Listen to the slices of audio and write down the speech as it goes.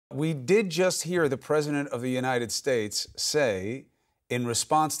We did just hear the President of the United States say, in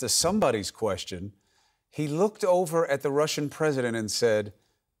response to somebody's question, he looked over at the Russian president and said,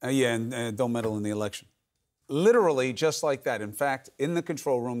 don't meddle in the election. Literally just like that. In fact, in the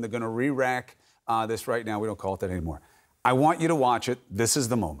control room, they're going to re-rack this right now. We don't call it that anymore. I want you to watch it. This is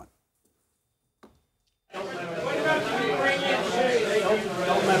the moment.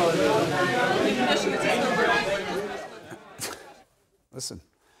 Listen.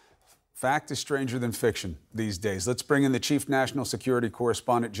 Fact is stranger than fiction these days. Let's bring in the chief national security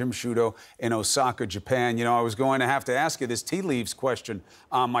correspondent, Jim Sciutto, in Osaka, Japan. You know, I was going to have to ask you this tea leaves question,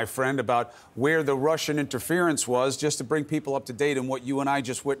 my friend, about where the Russian interference was, just to bring people up to date on what you and I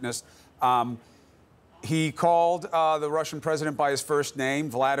just witnessed. He called the Russian president by his first name,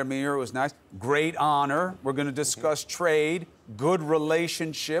 Vladimir. It was nice. Great honor. We're going to discuss trade, good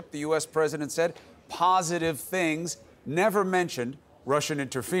relationship, the U.S. president said. Positive things. Never mentioned Russian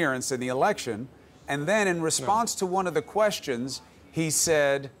interference in the election. And then in response to one of the questions, he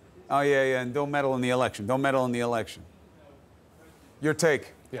said, and don't meddle in the election. Don't meddle in the election. Your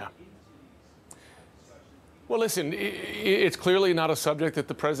take? Yeah. Well, listen, it's clearly not a subject that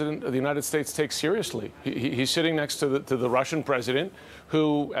the President of the United States takes seriously. He's sitting next to the Russian president,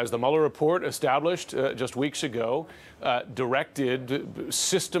 who, as the Mueller report established just weeks ago, directed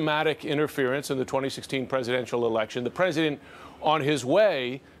systematic interference in the 2016 presidential election. The president, on his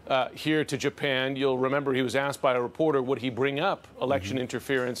way here to Japan, you'll remember he was asked by a reporter, would he bring up election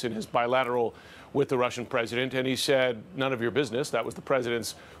interference in his bilateral with the Russian president, and he said, none of your business. That was the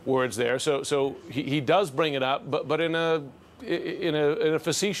president's words there. So he does bring it up, but in a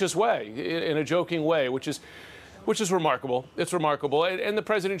facetious way, in a joking way, which is remarkable. It's remarkable, and the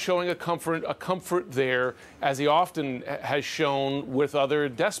president showing a comfort there, as he often has shown with other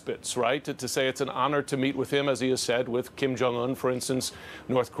despots, right? To say it's an honor to meet with him, as he has said, with Kim Jong-un, for instance,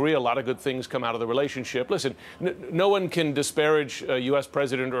 North Korea. A lot of good things come out of the relationship. Listen, no one can disparage a U.S.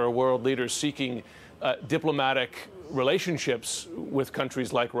 president or a world leader seeking diplomatic relationships with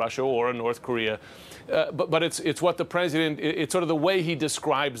countries like Russia or North Korea. But it's what the president, it's sort of the way he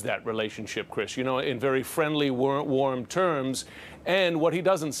describes that relationship, Chris, you know, in very friendly, warm terms, and what he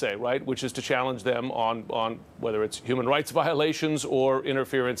doesn't say, right, which is to challenge them on whether it's human rights violations or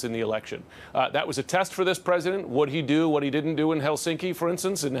interference in the election. That was a test for this president. Would he do what he didn't do in Helsinki, for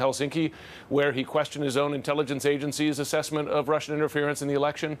instance, in Helsinki, where he questioned his own intelligence agency's assessment of Russian interference in the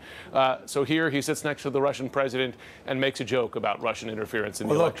election? So here he sits next to the Russian president and makes a joke about Russian interference in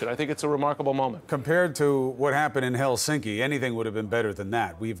the election. I think it's a remarkable moment. Compared to what happened in Helsinki, anything would have been better than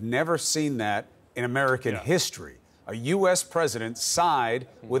that. We've never seen that in American history. A U.S. president side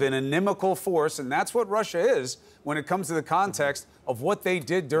with an inimical force, and that's what Russia is when it comes to the context of what they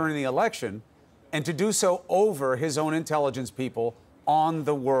did during the election, and to do so over his own intelligence people on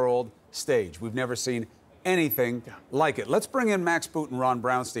the world stage. We've never seen anything like it. Let's bring in Max Boot and Ron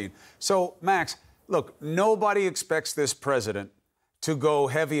Brownstein. So, Max, look, nobody expects this president to go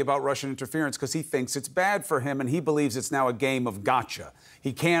heavy about Russian interference because he thinks it's bad for him and he believes it's now a game of gotcha.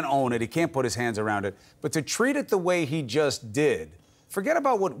 He can't own it. He can't put his hands around it. But to treat it the way he just did, forget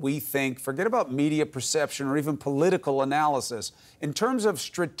about what we think, forget about media perception or even political analysis. In terms of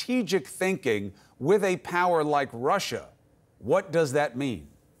strategic thinking with a power like Russia, what does that mean?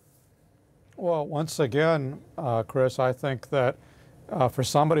 Well, once again, Chris, I think that for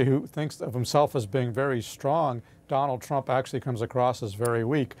somebody who thinks of himself as being very strong, Donald Trump actually comes across as very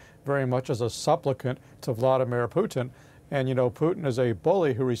weak, very much as a supplicant to Vladimir Putin. And, you know, Putin is a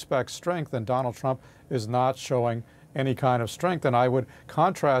bully who respects strength, and Donald Trump is not showing any kind of strength. And I would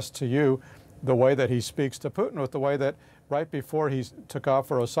contrast to you the way that he speaks to Putin with the way that right before he took off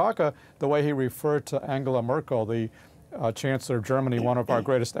for Osaka, the way he referred to Angela Merkel, the Chancellor of Germany, one of our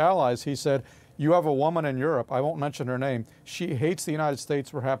greatest allies. He said, you have a woman in Europe, I won't mention her name, she hates the United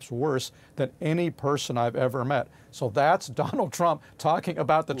States perhaps worse than any person I've ever met. So that's Donald Trump talking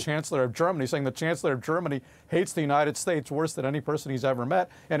about the Chancellor of Germany, saying the Chancellor of Germany hates the United States worse than any person he's ever met.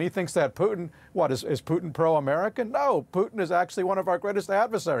 And he thinks that Putin, what, is Putin pro-American? No, Putin is actually one of our greatest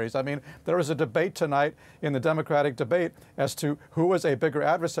adversaries. I mean, there was a debate tonight in the Democratic debate as to who is a bigger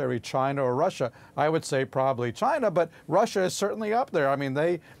adversary, China or Russia. I would say probably China, but Russia is certainly up there. I mean,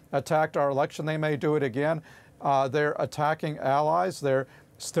 they attacked our election. They may do it again. They're attacking allies. They're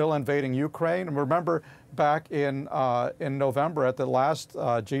still invading Ukraine. And remember, back in November at the last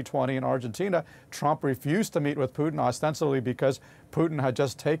G20 in Argentina, Trump refused to meet with Putin ostensibly because Putin had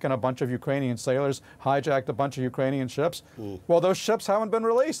just taken a bunch of Ukrainian sailors, hijacked a bunch of Ukrainian ships. Well, those ships haven't been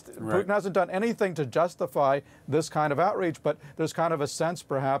released. Right. Putin hasn't done anything to justify this kind of outreach, but there's kind of a sense,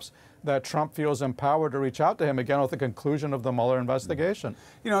 perhaps, that Trump feels empowered to reach out to him again with the conclusion of the Mueller investigation.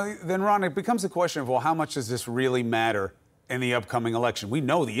 You know, then, Ron, it becomes a question of, well, how much does this really matter in the upcoming election? We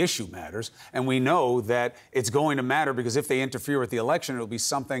know the issue matters, and we know that it's going to matter because if they interfere with the election, it'll be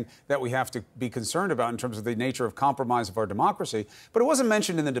something that we have to be concerned about in terms of the nature of compromise of our democracy. But it wasn't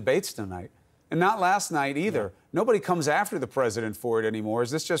mentioned in the debates tonight, and not last night either. Yeah. Nobody comes after the president for it anymore.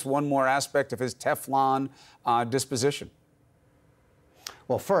 Is this just one more aspect of his Teflon disposition?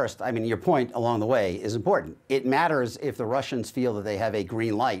 Well, first, I mean, your point along the way is important. It matters if the Russians feel that they have a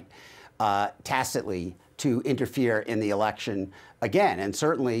green light tacitly to interfere in the election again. And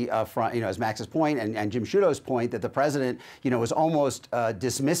certainly, as Max's point and Jim Sciutto's point, that the president, was almost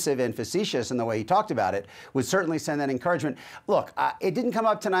dismissive and facetious in the way he talked about it, would certainly send that encouragement. Look, it didn't come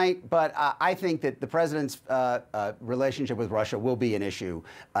up tonight, but I think that the president's relationship with Russia will be an issue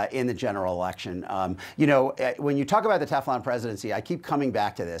in the general election. When you talk about the Teflon presidency, I keep coming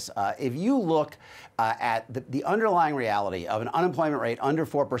back to this. If you look at the underlying reality of an unemployment rate under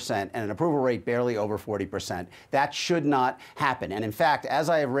 4% and an approval rate barely over 40%, that should not happen. And in fact, as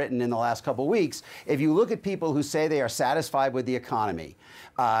I have written in the last couple of weeks, if you look at people who say they are satisfied with the economy,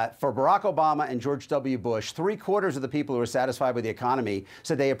 for Barack Obama and George W. Bush, 3/4 of the people who are satisfied with the economy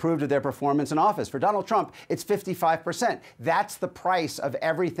said they approved of their performance in office. For Donald Trump, it's 55%. That's the price of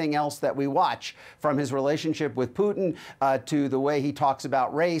everything else that we watch, from his relationship with Putin to the way he talks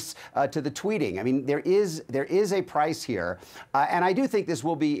about race to the tweeting. I mean, there is a price here. And I do think this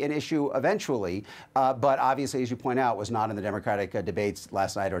will be an issue eventually, but obviously, as you point out, was not in the Democratic debates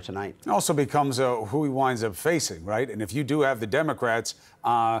last night or tonight. It also becomes who he winds up facing, right? And if you do have the Democrats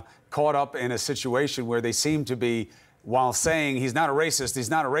caught up in a situation where they seem to be, while saying he's not a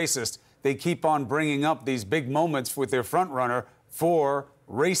racist, they keep on bringing up these big moments with their front runner for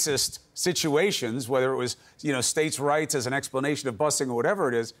racist situations, whether it was, states' rights as an explanation of busing or whatever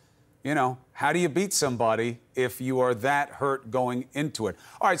it is. How do you beat somebody if you are that hurt going into it?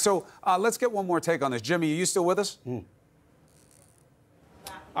 All right, so let's get one more take on this. Jimmy, are you still with us?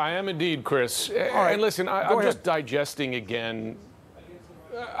 I am indeed, Chris. All right. And listen, I'm just digesting again.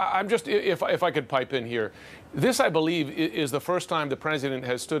 I'm just, if I could pipe in here. This, I believe, is the first time the president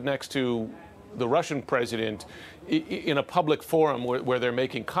has stood next to the Russian president in a public forum where they're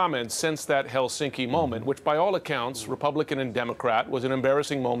making comments since that Helsinki moment, which by all accounts, Republican and Democrat, was an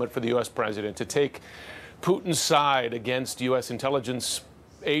embarrassing moment for the U.S. president to take Putin's side against U.S. intelligence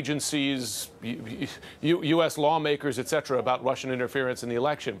agencies, U.S. lawmakers, et cetera, about Russian interference in the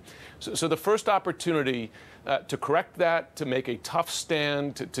election. So the first opportunity to correct that, to make a tough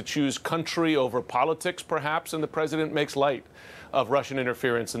stand, to choose country over politics, perhaps, and the president makes light of Russian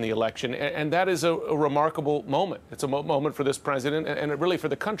interference in the election. And that is a remarkable moment. It's a moment for this president and really for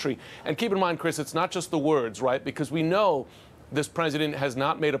the country. And keep in mind, Chris, it's not just the words, right? Because we know this president has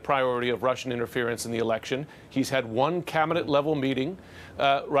not made a priority of Russian interference in the election. He's had one cabinet-level meeting,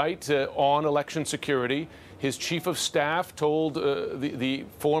 on election security. His chief of staff told the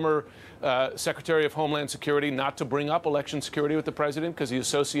former Secretary of Homeland Security not to bring up election security with the president because he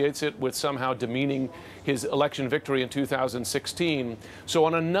associates it with somehow demeaning his election victory in 2016. So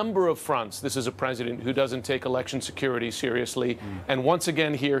on a number of fronts, this is a president who doesn't take election security seriously. And once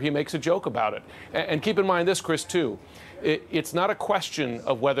again here, he makes a joke about it. And keep in mind this, Chris, too. It's not a question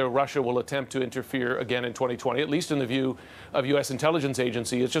of whether Russia will attempt to interfere again in 2020, at least in the view of U.S. intelligence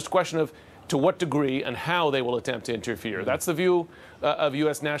agency. It's just a question of to what degree and how they will attempt to interfere. That's the view of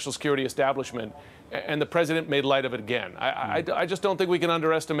U.S. national security establishment, and the president made light of it again. I just don't think we can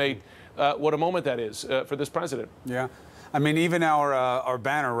underestimate what a moment that is for this president. Yeah. I mean, even our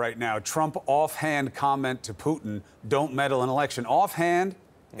banner right now, Trump offhand comment to Putin, don't meddle in election. Offhand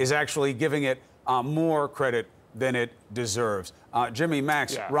is actually giving it more credit than it deserves. Jimmy,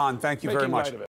 Max, Ron, thank you very much.